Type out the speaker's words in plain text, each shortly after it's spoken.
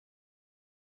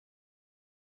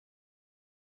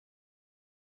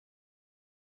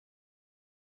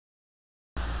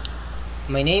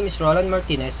My name is Roland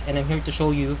Martinez and I'm here to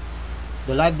show you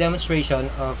the live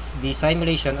demonstration of the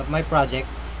simulation of my project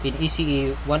in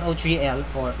ECE 103L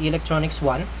or Electronics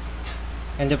 1,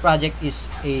 and the project is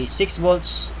a 6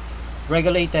 volts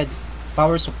regulated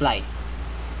power supply.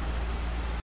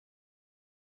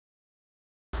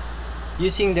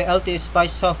 Using the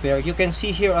LT-SPICE software, you can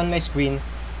see here on my screen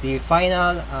the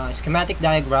final schematic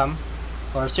diagram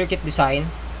or circuit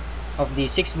design of the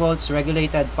 6 volts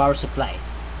regulated power supply.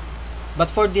 But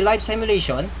for the live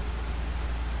simulation,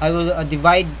 I will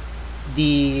divide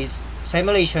the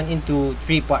simulation into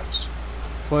 3 parts.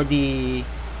 For the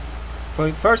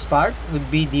first part would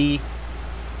be the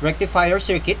rectifier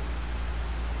circuit.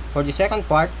 For the second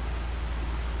part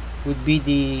would be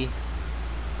the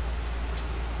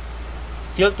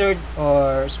filtered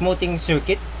or smoothing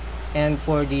circuit, and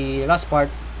for the last part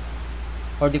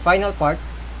or the final part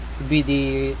would be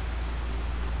the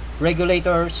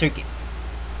regulator circuit.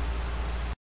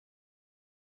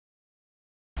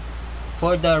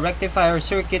 For the rectifier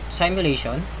circuit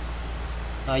simulation,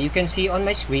 you can see on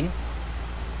my screen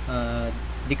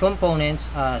the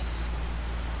components as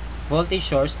voltage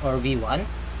source or V1,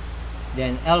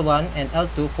 then L1 and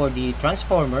L2 for the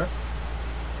transformer,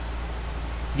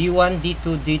 D1,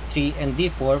 D2, D3, and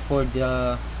D4 for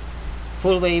the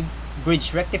full wave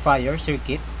bridge rectifier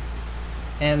circuit,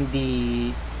 and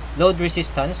the load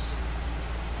resistance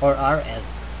or RL.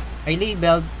 I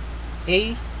labeled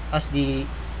A as the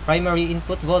primary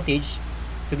input voltage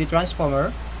to the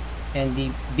transformer, and the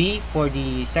B for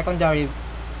the secondary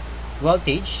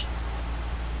voltage,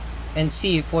 and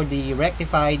C for the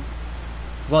rectified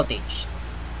voltage.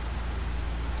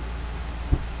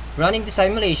 Running the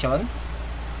simulation,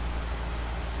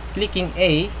 clicking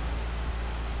A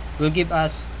will give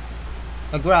us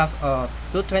a graph of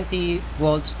 220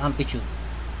 volts amplitude.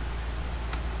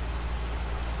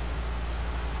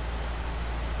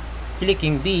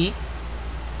 Clicking B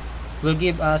will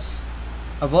give us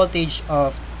a voltage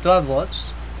of 12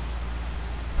 volts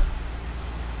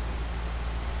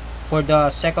for the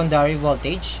secondary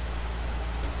voltage.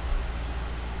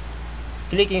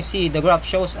 Clicking C, the graph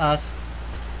shows us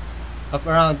of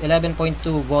around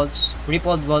 11.2 volts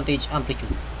rippled voltage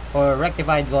amplitude or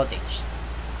rectified voltage.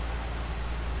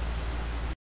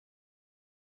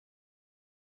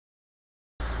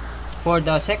 For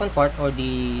the second part or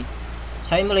the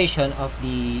simulation of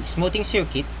the smoothing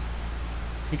circuit,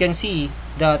 you can see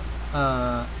that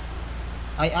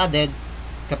I added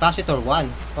capacitor 1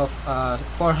 of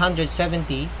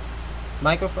 470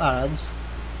 microfarads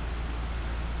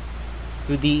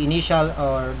to the initial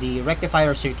or the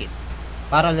rectifier circuit,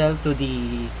 parallel to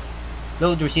the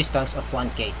load resistance of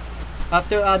 1K.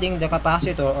 After adding the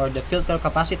capacitor or the filter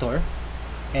capacitor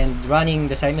and running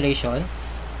the simulation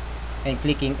and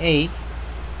clicking A,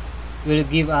 will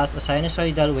give us a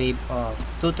sinusoidal wave of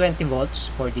 220 volts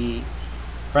for the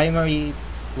primary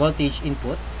voltage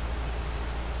input.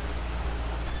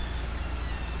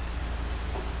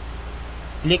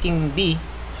 Clicking B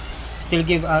still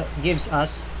gives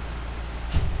us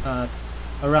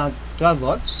around 12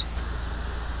 volts.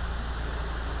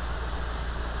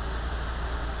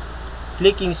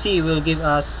 Clicking C will give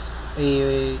us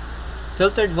a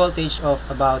filtered voltage of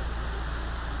about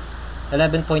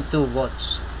 11.2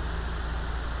 volts.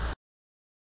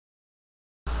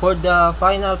 For the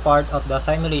final part of the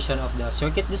simulation of the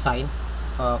circuit design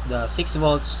of the 6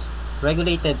 volts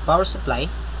regulated power supply,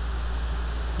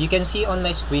 you can see on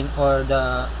my screen or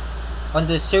on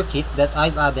the circuit that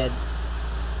I've added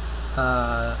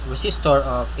a resistor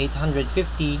of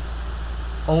 850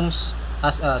 ohms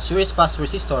as a series pass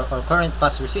resistor or current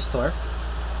pass resistor,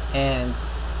 and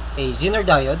a Zener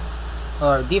diode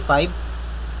or D5,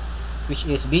 which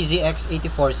is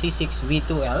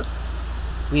BZX84C6V2L,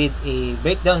 with a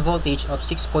breakdown voltage of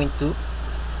 6.2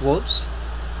 volts,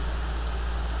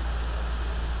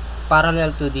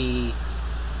 parallel to the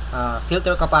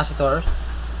filter capacitor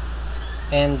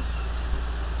and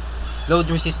load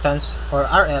resistance or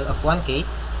RL of 1K.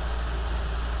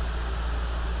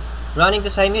 Running the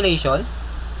simulation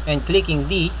and clicking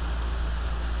D,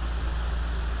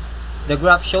 the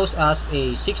graph shows us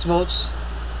a 6 volts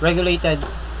regulated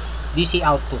DC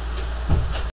output.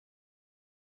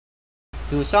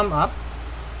 To sum up,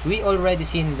 we already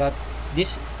seen that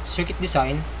this circuit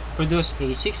design produced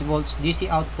a 6 volts DC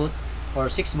output or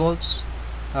 6 volts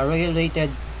regulated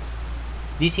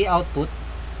DC output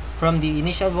from the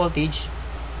initial voltage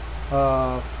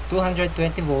of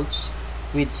 220 volts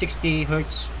with 60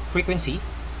 Hz frequency,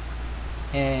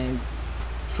 and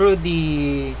through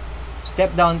the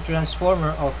step down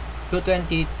transformer of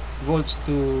 220 volts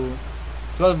to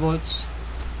 12 volts,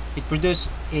 it produced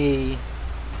a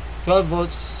 12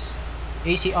 volts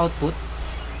AC output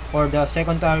for the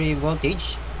secondary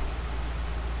voltage.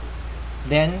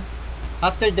 Then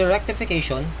after the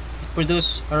rectification, it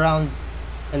produces around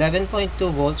 11.2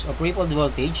 volts of rippled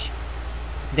voltage.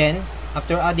 Then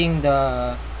after adding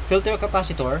the filter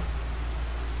capacitor,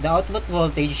 the output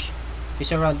voltage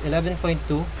is around 11.2,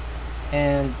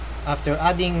 and after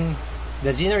adding the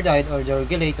Zener diode or the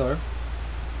regulator,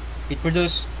 it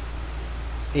produces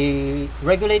a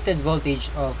regulated voltage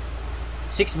of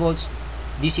 6 volts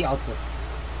DC output.